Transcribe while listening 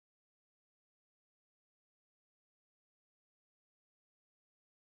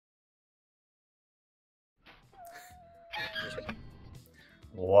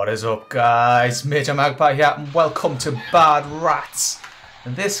What is up, guys? Major Magpie here and welcome to Bad Rats.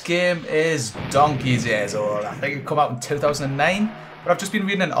 And this game is donkey's years old. I think it came out in 2009. But I've just been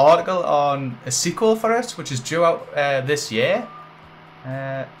reading an article on a sequel for it, which is due out this year.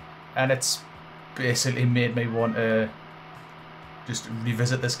 And it's basically made me want to just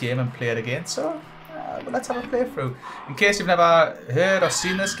revisit this game and play it again. So let's have a playthrough. In case you've never heard or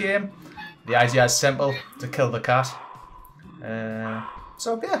seen this game, the idea is simple: to kill the cat.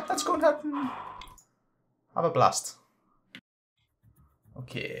 So yeah, let's go ahead and have a blast.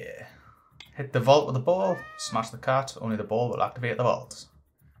 Okay. Hit the vault with the ball, smash the cat, only the ball will activate the vault.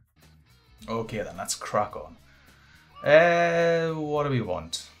 Okay then, let's crack on. What do we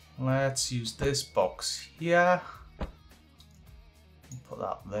want? Let's use this box here. Put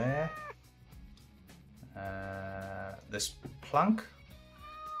that there. This plank.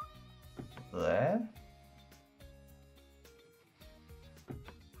 There.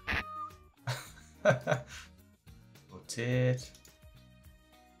 Rotate.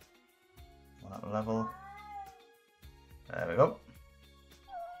 On that level. There we go.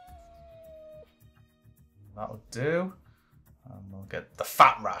 That'll do. And we'll get the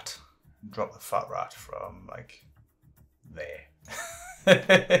fat rat. Drop the fat rat from like there.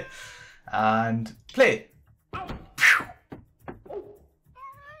 And play.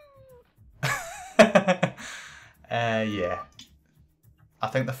 Yeah. I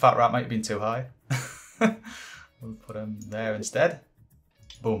think the fat rat might have been too high. We'll put him there instead.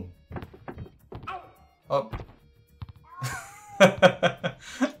 Boom. Oh.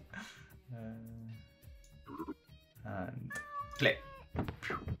 And play.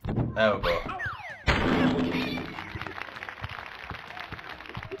 There we go.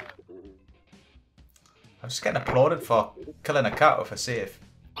 I'm just getting applauded for killing a cat with a save.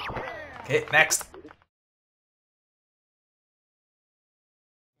 Okay, next.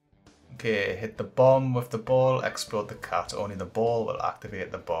 Okay, hit the bomb with the ball, explode the cat. Only the ball will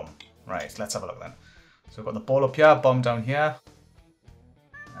activate the bomb. Right, let's have a look then. So we've got the ball up here, bomb down here.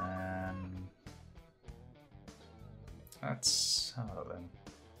 Let's have a look then.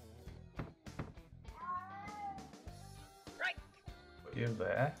 Put you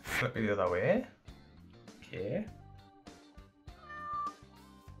there, flip you the other way. Okay.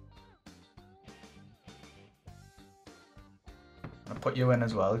 I'll put you in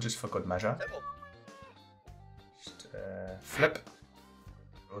as well, just for good measure. Just flip,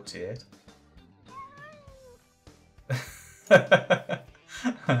 rotate.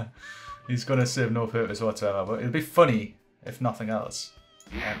 He's gonna serve no purpose whatsoever, but it'll be funny if nothing else.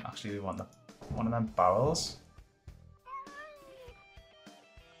 Actually, we want one of them barrels.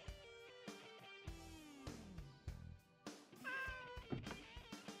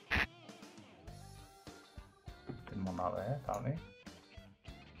 Didn't want that there, apparently.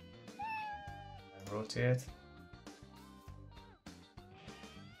 And rotate.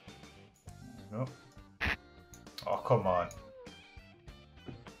 There we go. Oh, come on.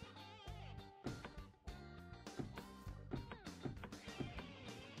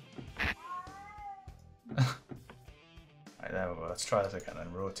 Right, there we go. Let's try this again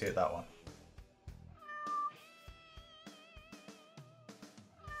and rotate that one.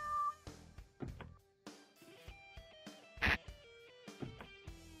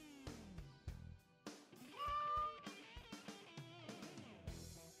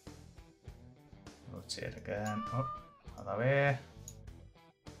 Rotate again. Oh, other way.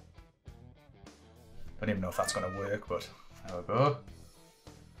 Don't even know if that's going to work, but there we go.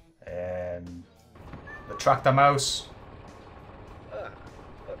 The tractor mouse.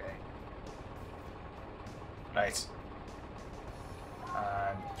 Okay. Right.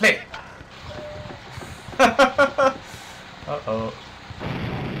 And play. Uh-oh.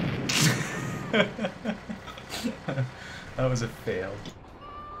 That was a fail.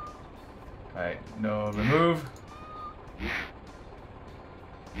 Right, no, remove.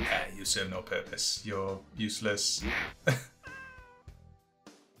 You serve no purpose. You're useless.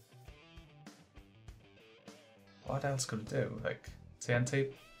 What else could it do? Like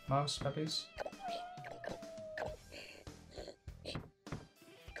TNT mouse, maybe?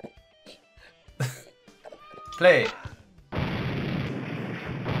 Play.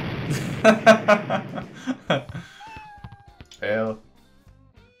 Fail.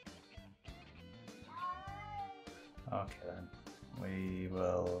 Okay then, we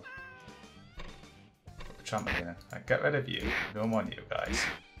will put the trampoline in. Right, get rid of you. We don't want you guys.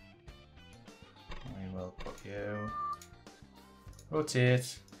 We will put you.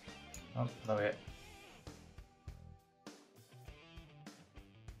 Rotate. Oh, that way.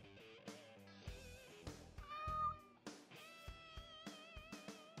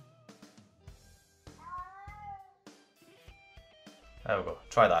 There we go.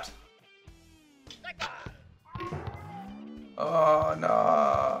 Try that. Oh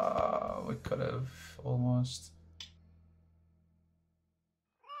no! We could have almost.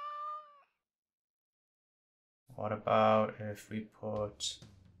 What about if we put...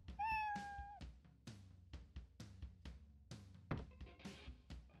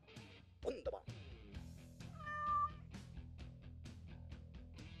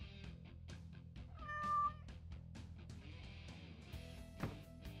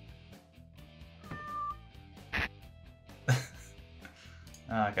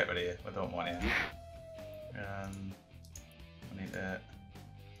 get rid of you. We don't want you. We need to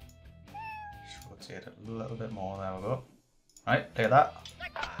rotate it a little bit more. There we go. Right, play that.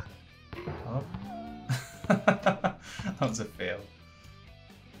 Oh. That was a fail.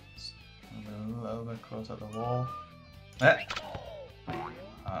 A little bit closer to the wall. There.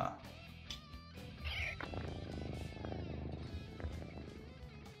 Ah.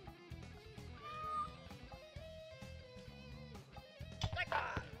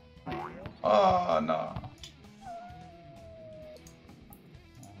 Oh no!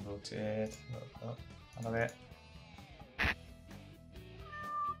 Rotate a little bit.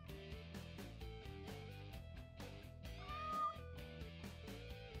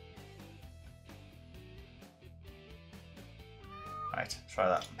 Right, try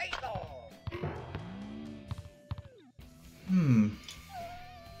that.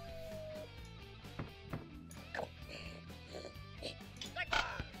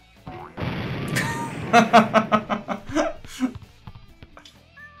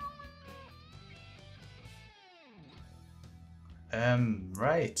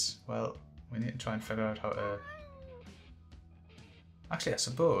 Right. Well, we need to try and figure out how to... Actually, I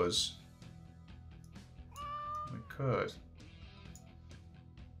suppose we could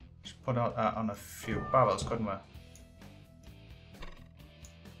just put out that on a few barrels, couldn't we?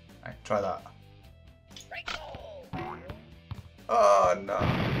 Right, try that. Oh no!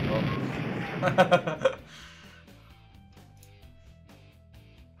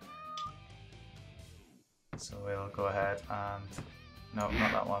 So we'll go ahead and... No,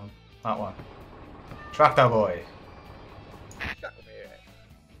 not that one. That one. Tractor boy!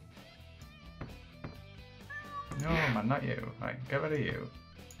 No man, not you. Right, get rid of you.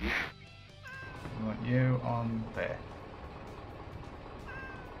 We want you on there.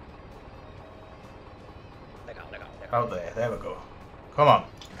 Out there we go. Come on.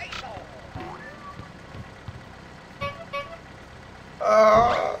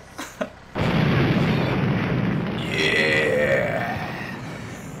 Oh. Yeah.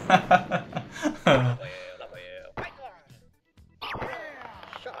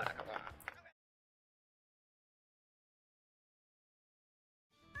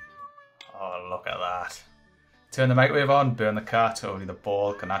 Oh, look at that. Turn the microwave on, burn the cat, only the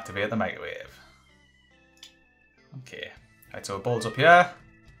ball can activate the microwave. Okay, right, so the ball's up here.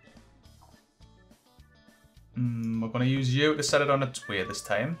 We're going to use you to set it on its way this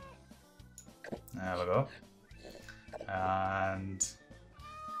time. There we go. And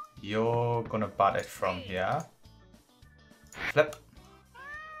you're going to bat it from here. Flip.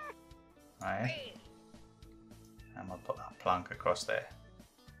 Right. And we'll put that plank across there.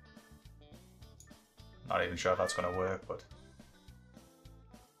 Not even sure if that's going to work, but...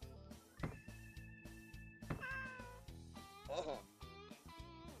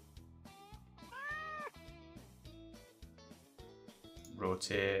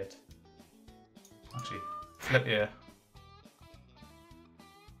 Rotate. Actually, flip here.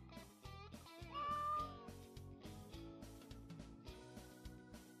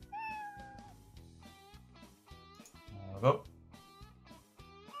 There we go.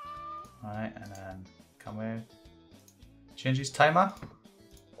 Alright, and then can we change his timer?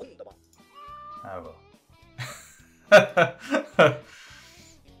 There we go.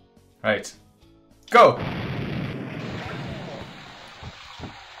 Right. Go!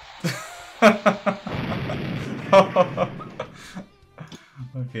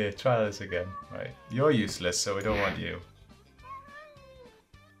 Okay, try this again. Right, you're useless, so we don't want you.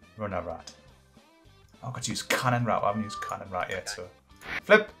 Run a rat. Oh, I could use cannon rat. I haven't used cannon rat yet, so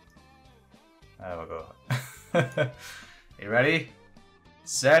flip. There we go. You ready?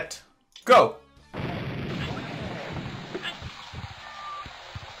 Set. Go.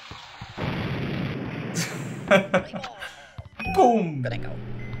 Boom.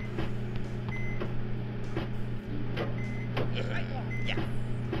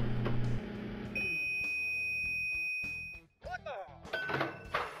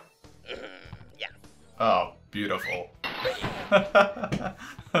 Oh, beautiful.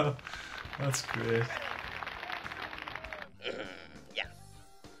 That's great.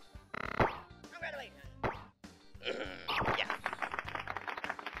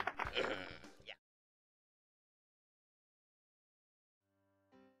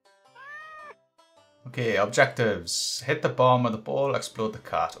 Okay, objectives. Hit the bomb with the ball, explode the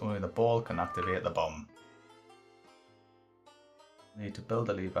cat. Only the ball can activate the bomb. Need to build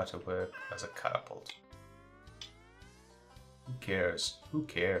a lever to work as a catapult. Who cares? Who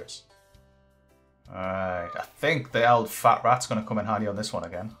cares? Alright, I think the old fat rat's going to come in handy on this one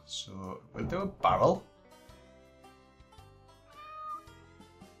again. So we'll do a barrel.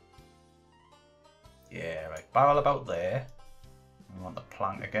 Yeah, right, barrel about there. We want the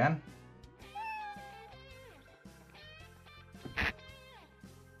plank again.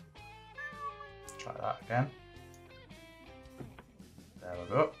 Try that again. There we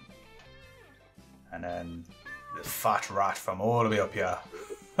go. And then the fat rat from all the way up here.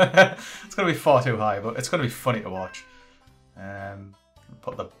 It's going to be far too high, but it's going to be funny to watch.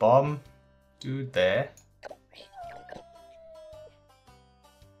 Put the bomb dude there.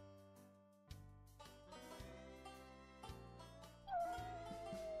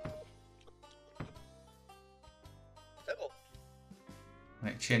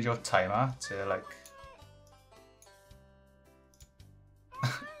 Right, change your timer to like...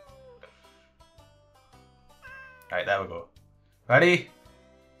 Right, there we go. Ready?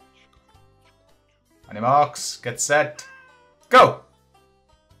 On your marks, get set, go!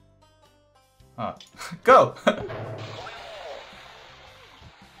 Oh, go!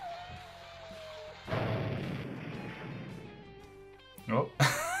 Oh.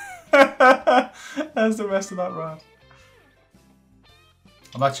 That's the rest of that rat.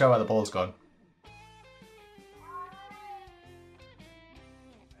 I'm not sure where the ball's gone.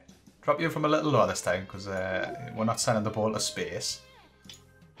 Drop you from a little lower this time because we're not sending the ball to space.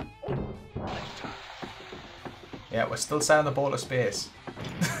 Yeah, we're still sending the ball to space.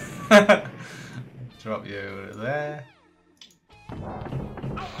 Drop you there.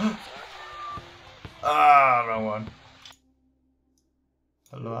 Ah, wrong one.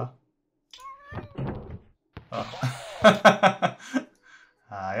 Lower. Oh.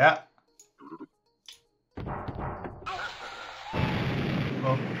 Yeah.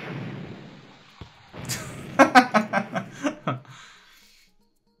 Oh.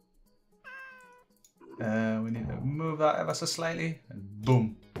 We need to move that ever so slightly, and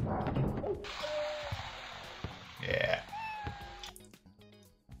boom. Yeah.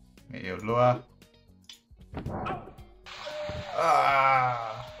 Make you lower.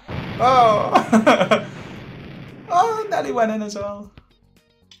 Ah. Oh. Oh, nearly went in as well.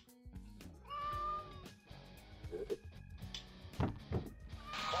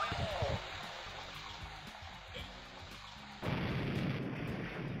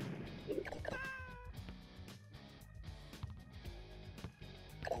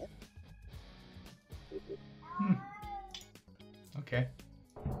 Okay.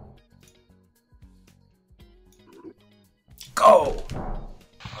 Go!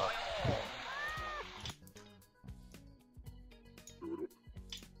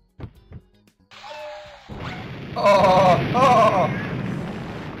 Oh! Oh!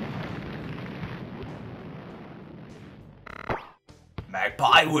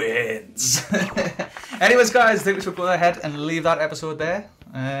 Magpie wins! Anyways, guys, I think we should go ahead and leave that episode there.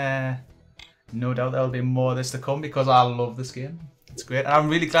 No doubt there'll be more of this to come because I love this game. It's great. And I'm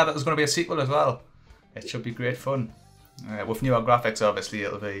really glad that there's going to be a sequel as well. It should be great fun. With newer graphics, obviously,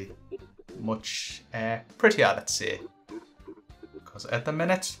 it'll be much prettier, let's say. Because at the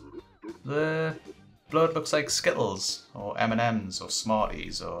minute, the blood looks like Skittles, or M&M's, or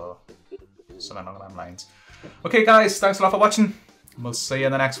Smarties, or something along those lines. Okay, guys, thanks a lot for watching. We'll see you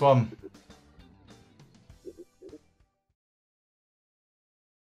in the next one.